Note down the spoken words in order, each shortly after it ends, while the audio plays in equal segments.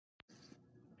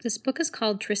This book is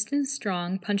called Tristan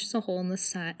Strong Punches a Hole in the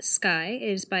Sky. It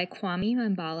is by Kwame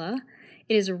Mbalia.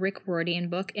 It is a Rick Riordan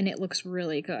book, and it looks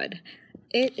really good.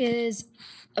 It is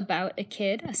about a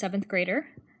kid, a 7th grader,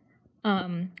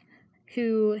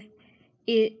 who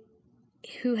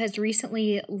has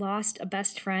recently lost a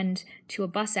best friend to a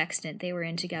bus accident they were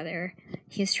in together.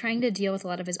 He is trying to deal with a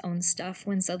lot of his own stuff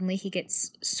when suddenly he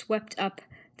gets swept up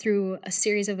through a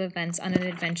series of events on an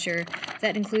adventure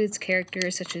that includes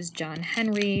characters such as John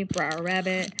Henry, Brer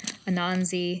Rabbit,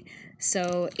 Anansi.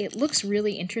 So it looks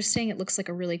really interesting. It looks like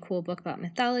a really cool book about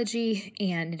mythology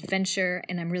and adventure,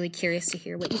 and I'm really curious to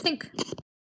hear what you think.